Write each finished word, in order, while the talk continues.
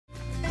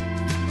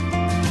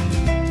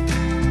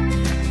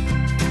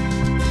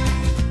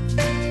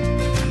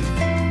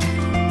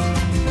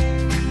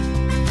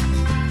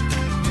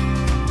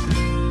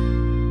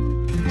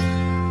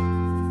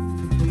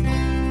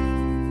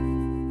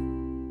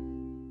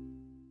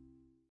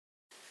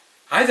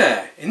Hi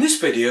there, in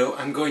this video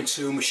I'm going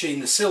to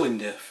machine the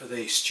cylinder for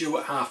the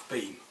Stuart half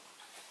beam.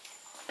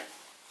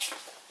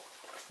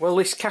 Well,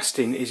 this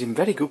casting is in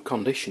very good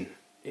condition.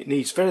 It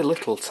needs very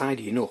little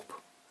tidying up.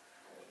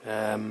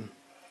 There's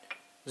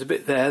a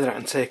bit there that I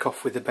can take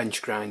off with a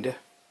bench grinder.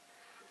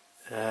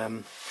 A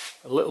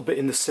little bit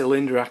in the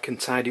cylinder I can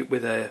tidy up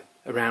with a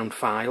round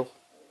file.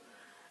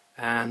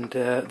 And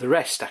the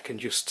rest I can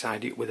just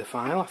tidy up with a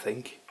file, I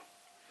think.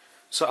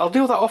 So I'll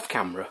do that off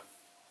camera.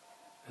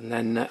 And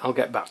then I'll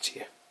get back to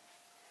you.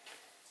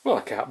 Well,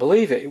 I can't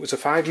believe it. It was a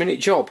 5-minute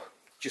job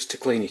just to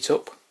clean it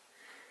up.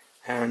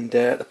 And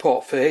the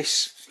port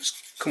face has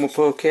come up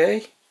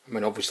okay. I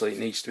mean, obviously it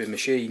needs to be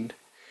machined.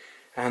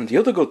 And the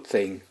other good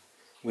thing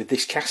with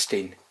this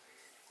casting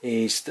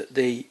is that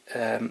the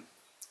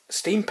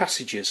steam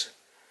passages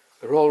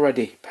are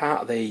already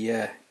part of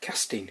the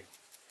casting.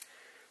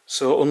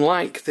 So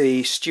unlike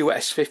the Stuart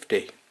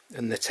S50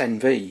 and the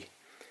 10V,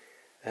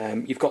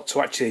 you've got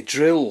to actually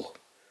drill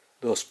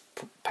those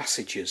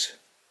passages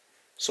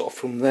sort of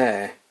from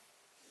there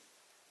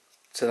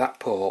to that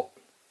port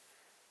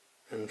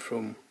and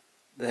from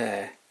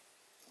there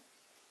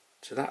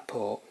to that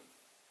port,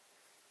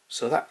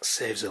 so that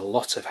saves a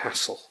lot of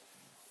hassle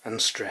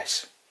and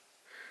stress.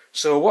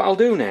 So what I'll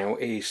do now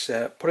is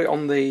put it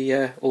on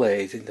the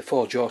lathe in the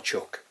 4-jaw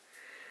chuck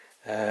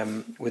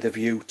with a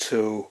view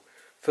to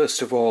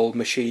first of all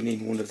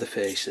machining one of the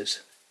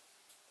faces.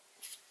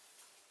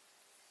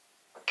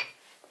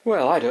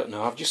 Well, I don't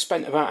know, I've just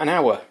spent about an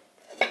hour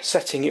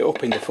setting it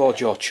up in the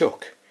 4-jaw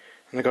chuck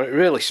and I got it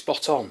really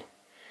spot on.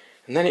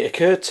 And then it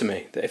occurred to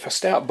me that if I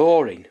start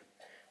boring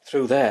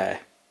through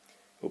there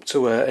up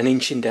to an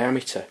inch in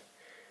diameter,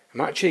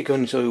 I'm actually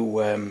going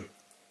to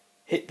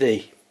hit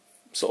the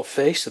sort of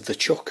face of the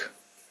chuck.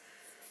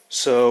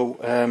 So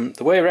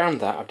the way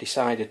around that, I've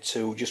decided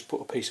to just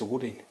put a piece of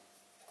wood in.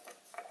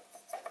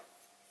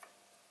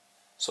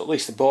 So at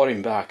least the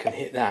boring bar can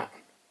hit that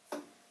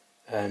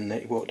and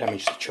it won't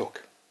damage the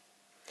chuck.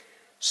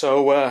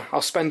 So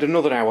I'll spend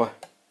another hour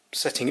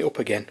setting it up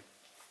again.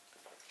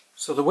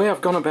 So the way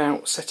I've gone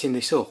about setting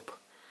this up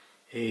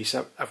is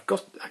I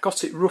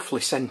got it roughly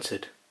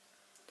centred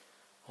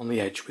on the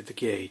edge with the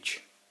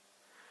gauge,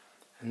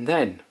 and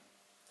then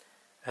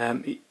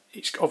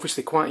it's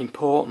obviously quite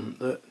important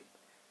that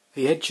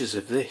the edges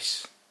of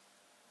this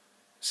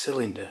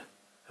cylinder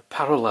are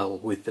parallel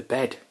with the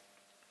bed,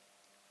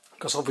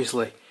 because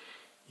obviously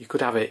you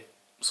could have it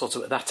sort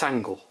of at that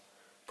angle,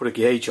 put a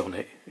gauge on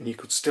it, and you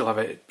could still have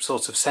it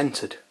sort of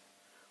centred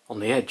on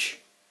the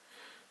edge.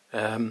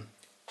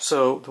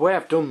 So the way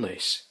I've done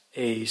this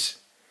is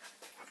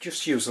I've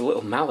just used a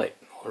little mallet,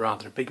 or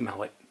rather a big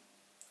mallet,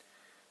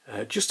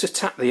 just to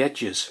tap the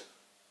edges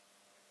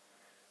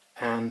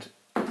and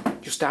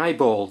just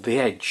eyeballed the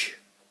edge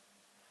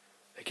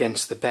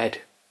against the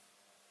bed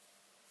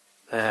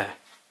there.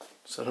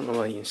 So I don't know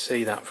whether you can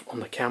see that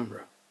on the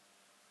camera.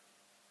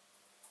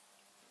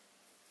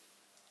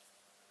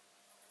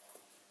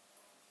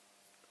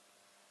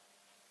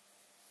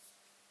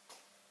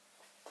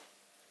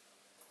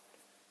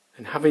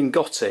 And having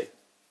got it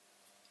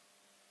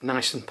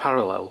nice and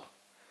parallel,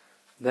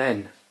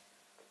 then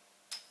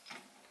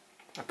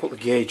I put the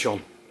gauge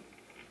on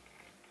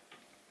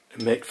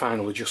and make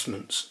final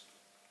adjustments.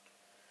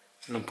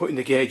 And I'm putting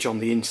the gauge on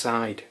the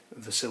inside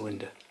of the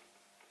cylinder.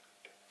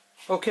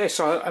 Okay,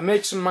 so I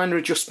made some minor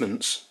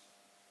adjustments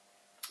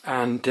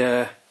and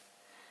we're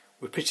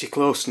pretty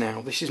close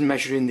now. This is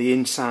measuring the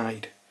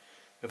inside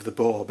of the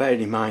bore,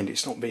 bearing in mind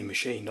it's not being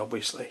machined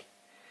obviously.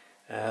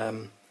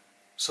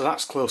 So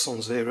that's close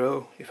on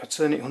 0. If I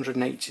turn it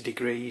 180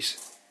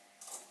 degrees,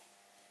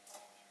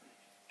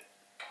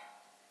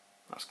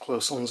 that's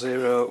close on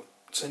 0.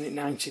 Turn it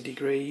 90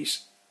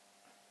 degrees,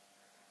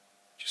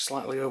 just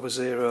slightly over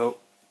 0.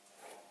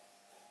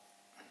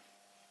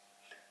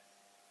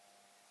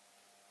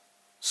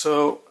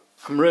 So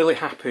I'm really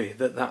happy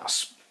that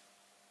that's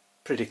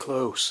pretty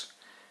close,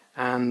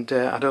 and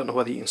I don't know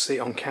whether you can see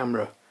it on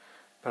camera,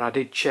 but I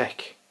did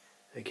check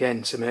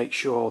again to make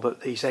sure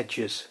that these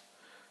edges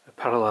are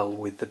parallel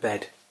with the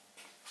bed.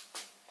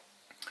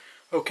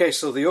 Okay,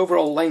 so the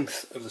overall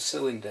length of the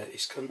cylinder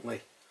is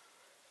currently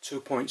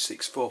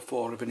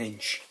 2.644 of an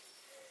inch,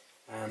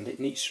 and it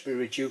needs to be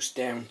reduced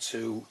down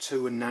to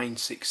 2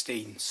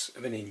 9/16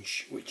 of an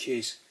inch, which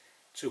is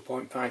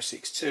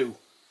 2.562.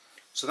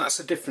 So that's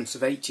a difference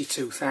of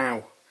 82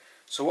 thou.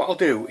 So what I'll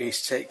do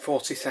is take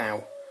 40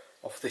 thou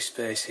off this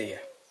face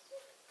here.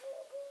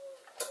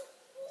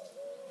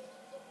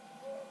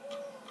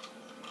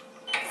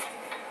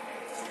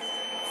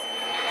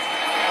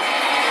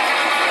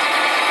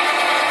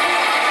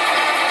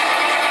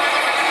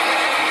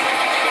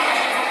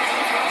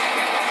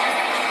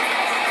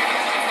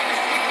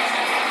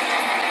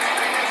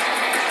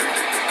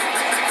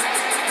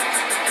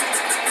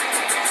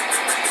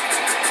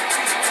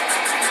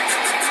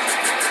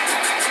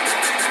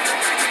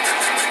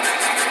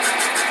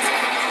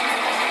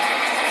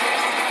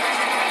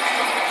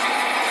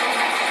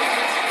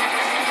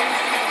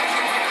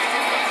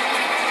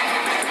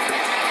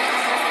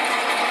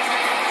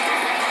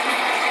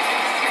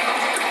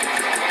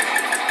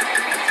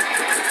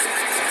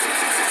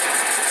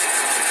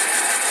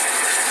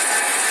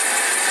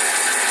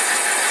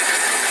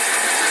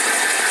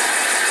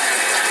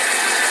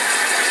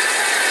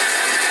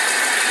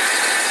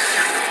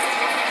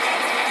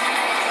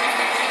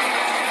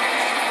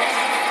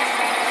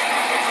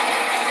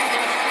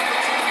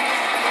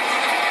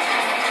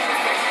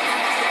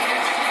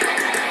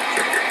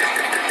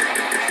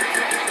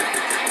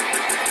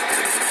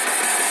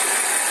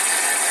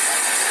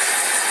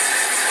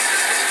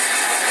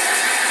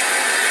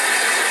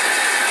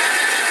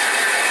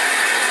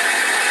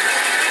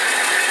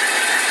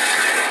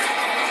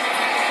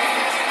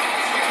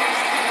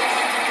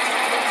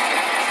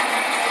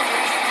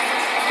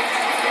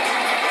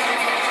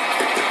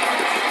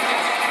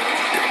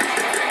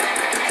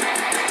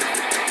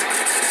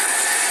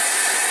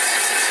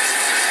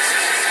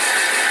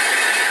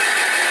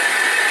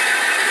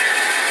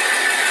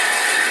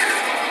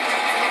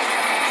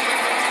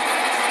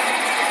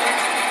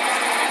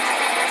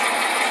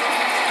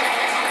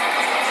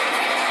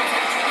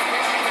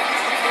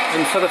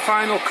 And for the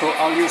final cut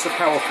I'll use the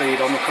power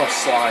feed on the cross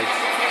slide.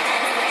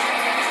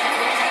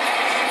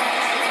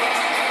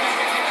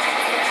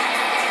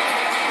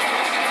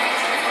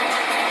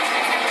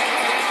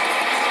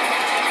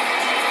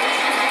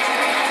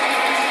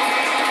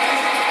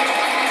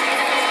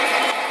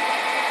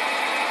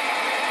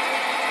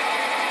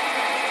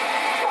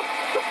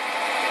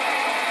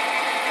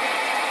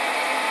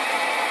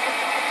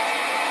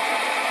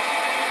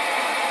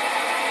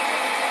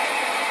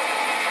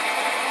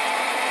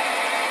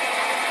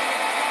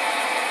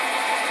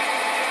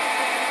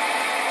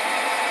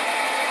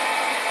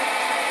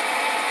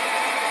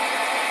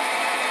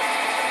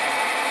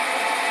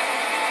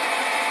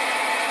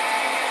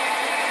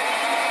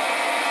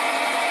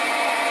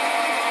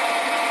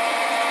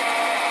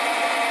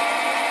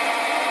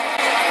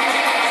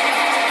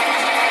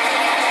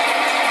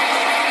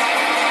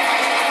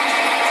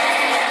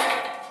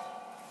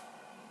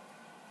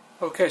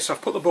 Okay, so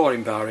I've put the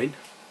boring bar in,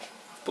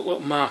 I've put a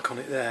little mark on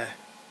it there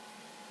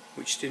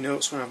which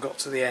denotes when I've got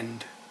to the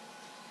end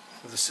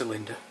of the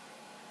cylinder,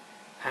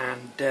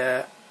 and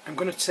I'm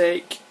going to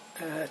take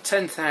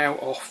 1/10 thou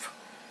off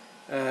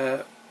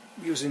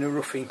using a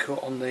roughing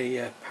cut on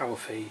the power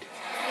feed.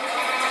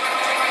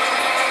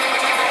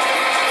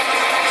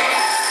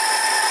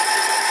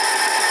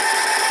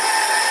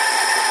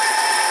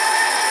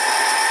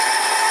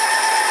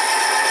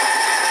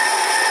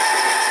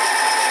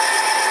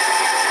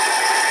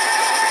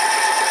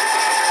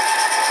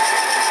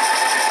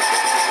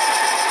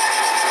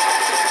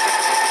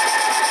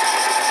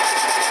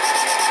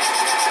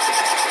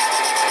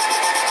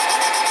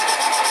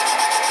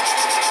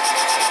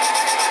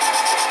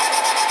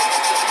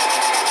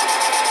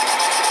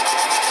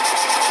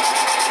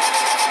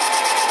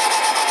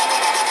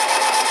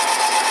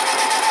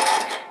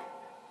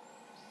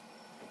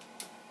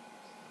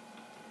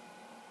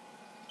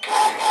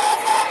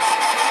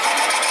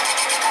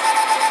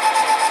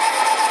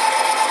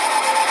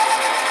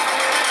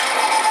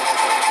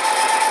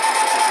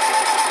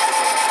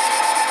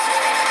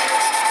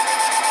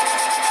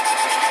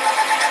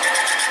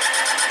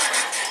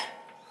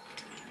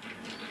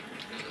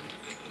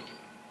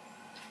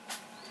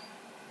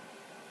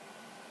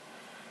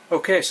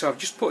 Okay, so I've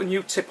just put a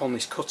new tip on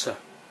this cutter,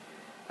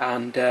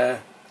 and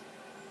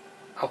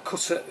I'll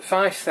cut at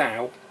 5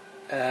 thou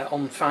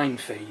on fine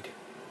feed.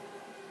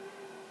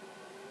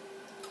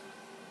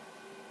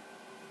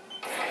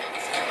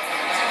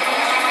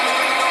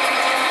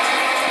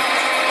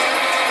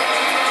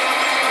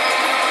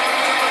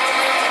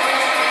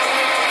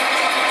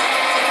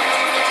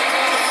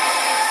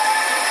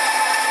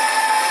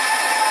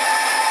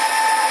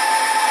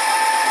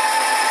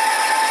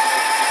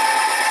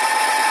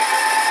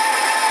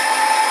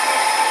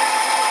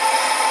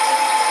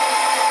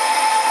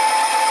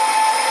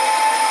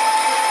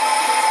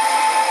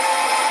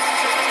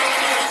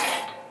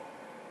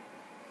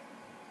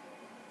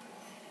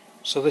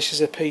 So this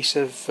is a piece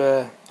of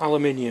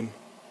aluminium,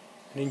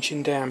 1 inch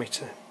in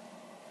diameter.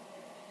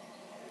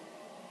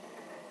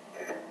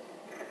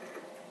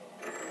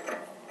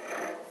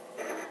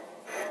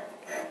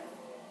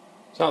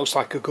 So that looks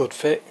like a good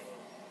fit.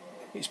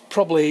 It's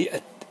probably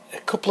a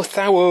couple of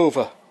thou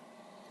over,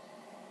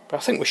 but I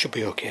think we should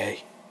be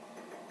okay.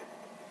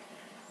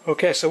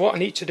 Okay, so what I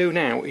need to do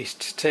now is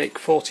to take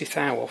 40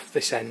 thou off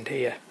this end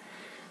here,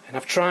 and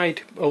I've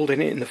tried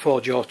holding it in the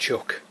 4-jaw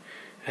chuck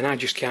and I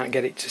just can't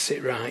get it to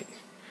sit right.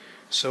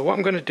 So what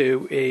I'm going to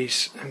do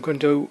is I'm going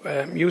to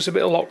use a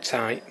bit of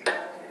Loctite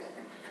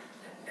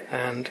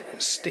and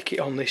stick it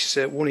on this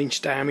 1 inch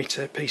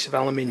diameter piece of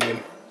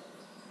aluminium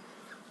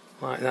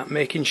like that,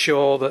 making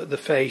sure that the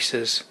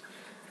faces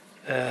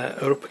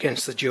are up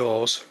against the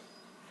jaws,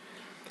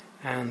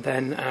 and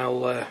then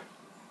I'll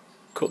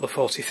cut the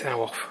 40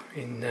 thou off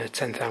in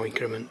 10 thou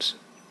increments.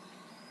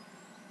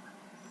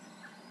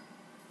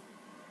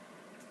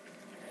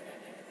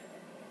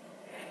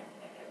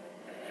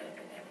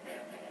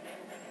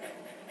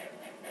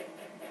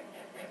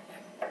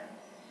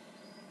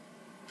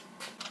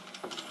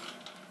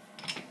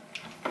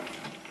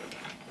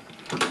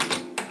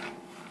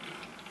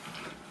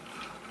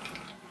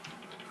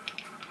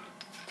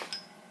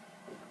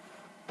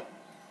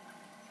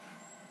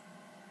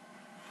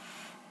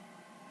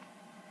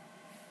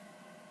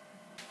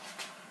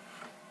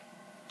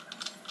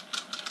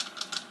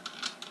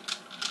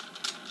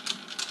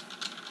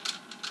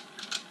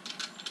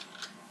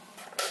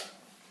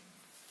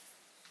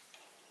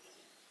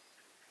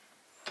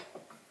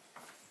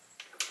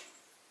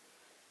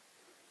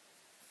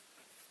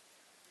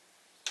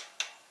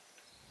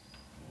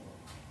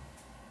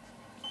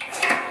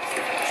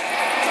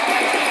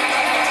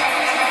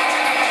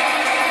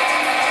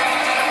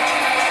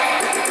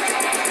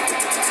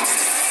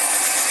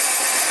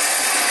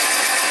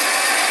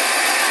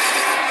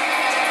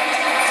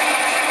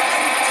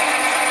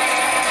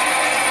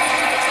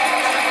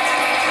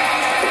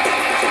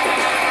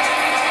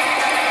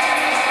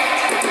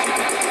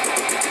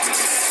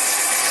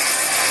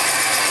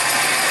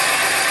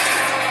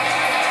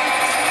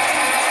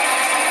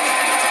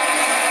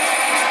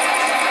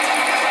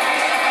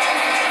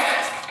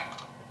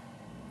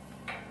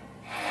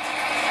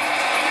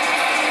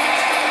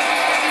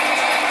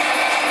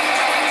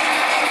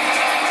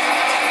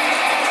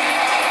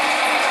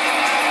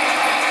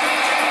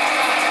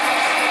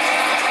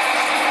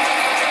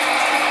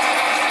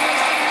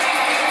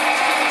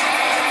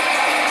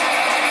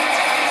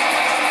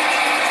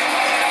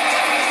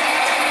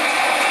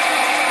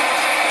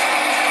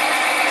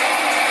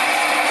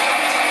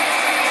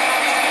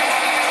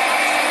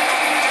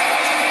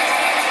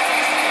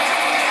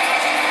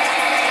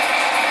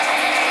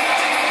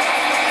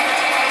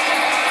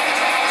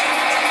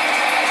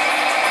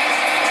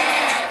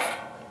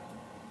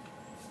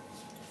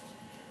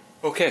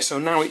 Okay, so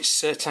now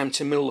it's time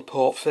to mill the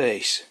port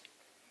face.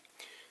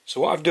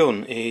 So what I've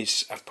done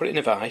is I've put it in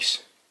a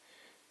vise,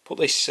 put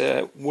this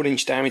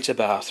 1-inch diameter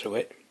bar through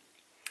it.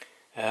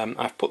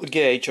 I've put the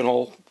gauge on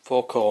all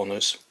 4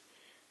 corners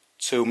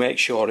to make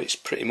sure it's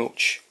pretty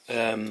much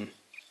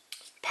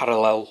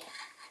parallel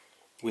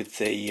with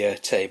the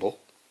table.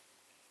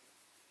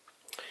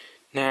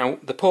 Now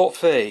the port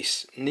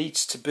face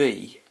needs to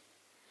be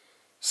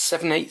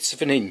 7/8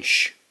 of an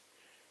inch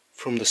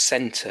from the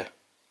centre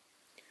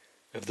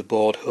of the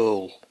bored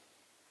hole.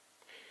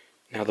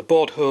 Now the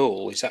bored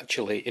hole is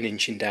actually 1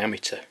 inch in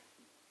diameter,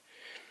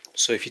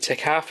 so if you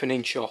take 1/2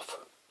 inch off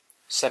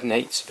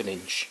 7/8 of an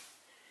inch,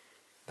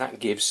 that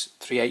gives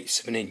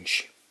 3/8 of an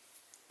inch,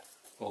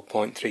 or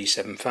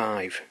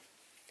 0.375.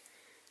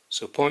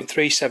 So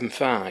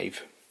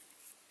 0.375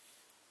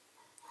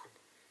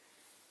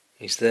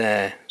 is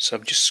there, so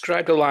I've just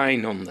scribed a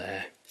line on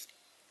there,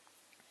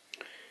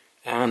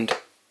 and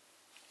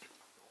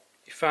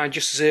if I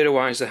just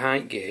zeroise the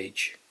height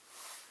gauge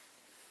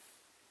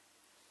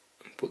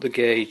and put the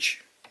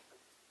gauge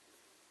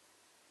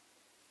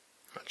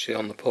actually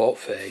on the port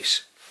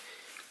face,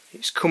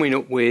 it's coming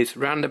up with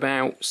round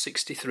about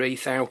 63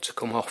 thou to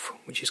come off,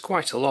 which is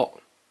quite a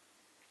lot.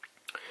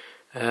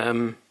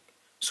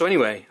 So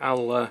anyway,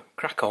 I'll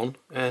crack on,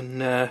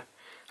 and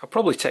I'll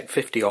probably take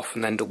 50 off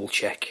and then double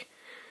check,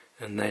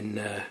 and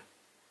then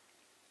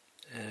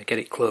get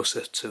it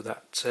closer to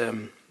that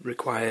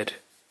required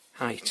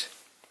height.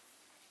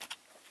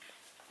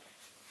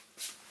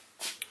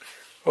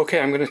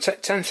 Okay, I'm going to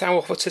take 10 thou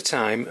off at a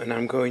time, and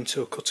I'm going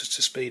to cut at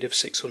a speed of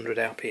 600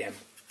 RPM.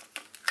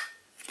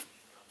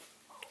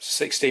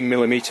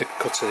 16mm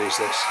cutter is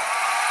this.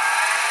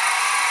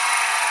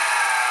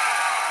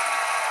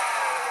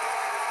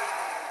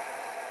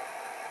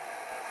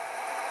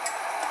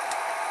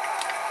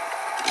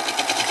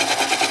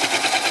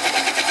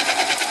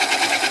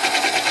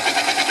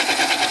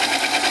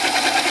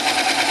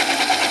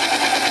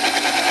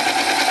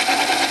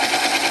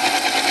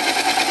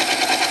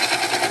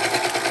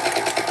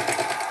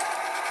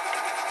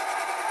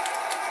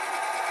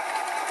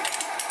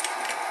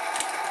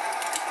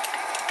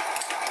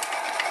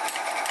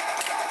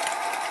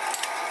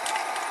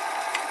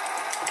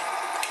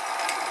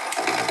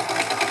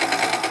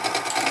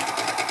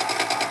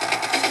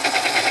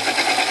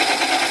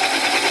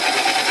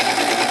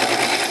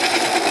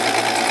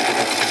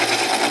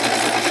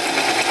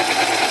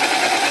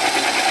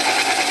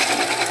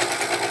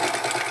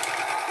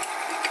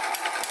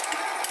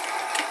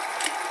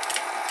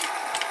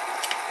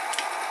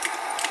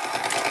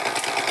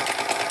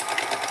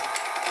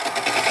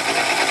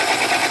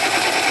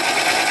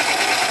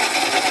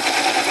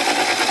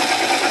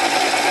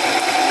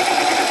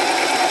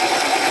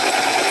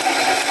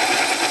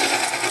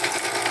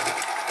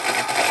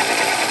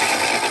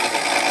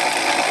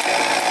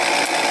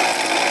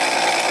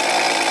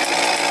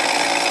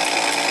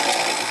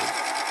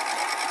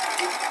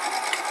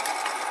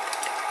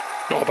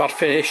 Not a bad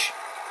finish,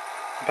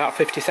 about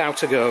 50 thou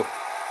to go.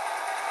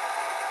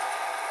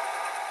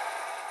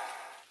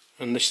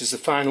 And this is the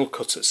final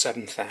cut at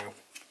 7 thou.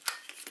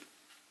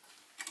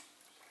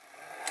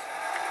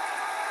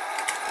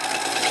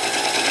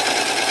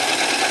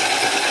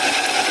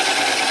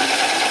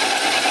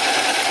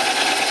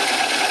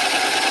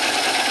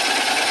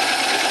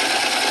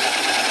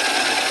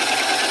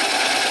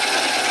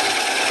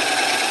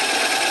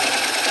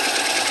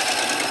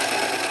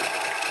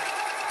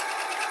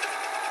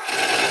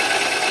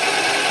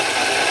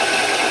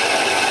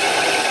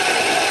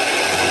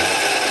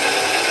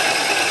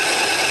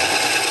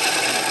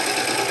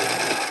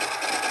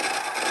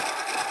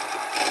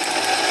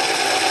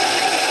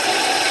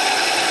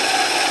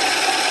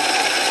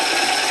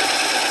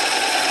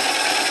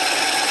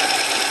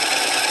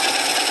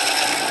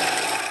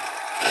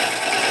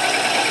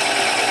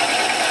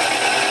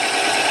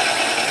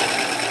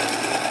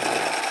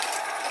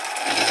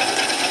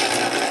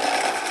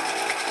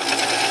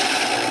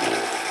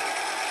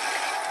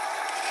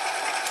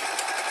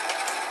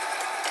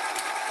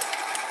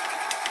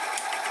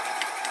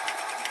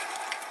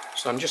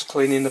 So I'm just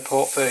cleaning the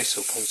port face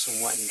up on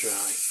some wet and dry.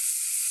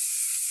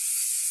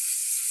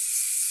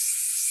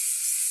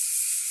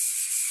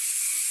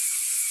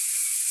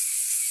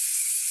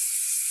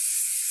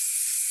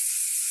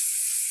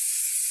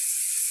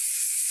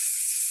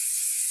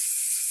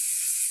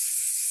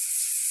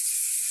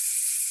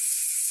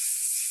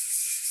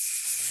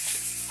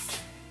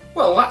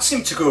 Well, that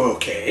seemed to go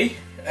okay,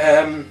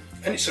 and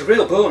it's a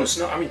real bonus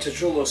not having to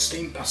drill those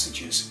steam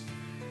passages.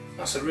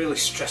 That's a really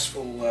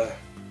stressful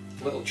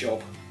little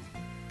job.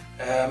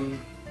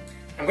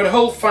 I'm going to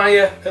hold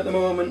fire at the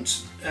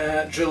moment,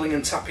 drilling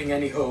and tapping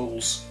any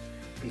holes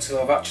until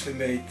I've actually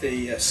made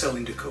the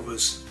cylinder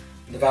covers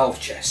and the valve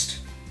chest.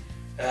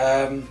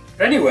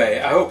 Anyway,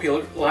 I hope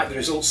you like the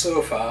results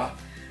so far,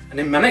 and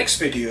in my next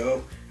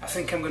video I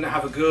think I'm going to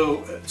have a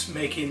go at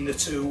making the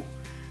 2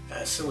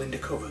 cylinder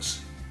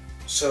covers.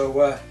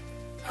 So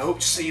I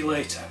hope to see you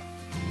later.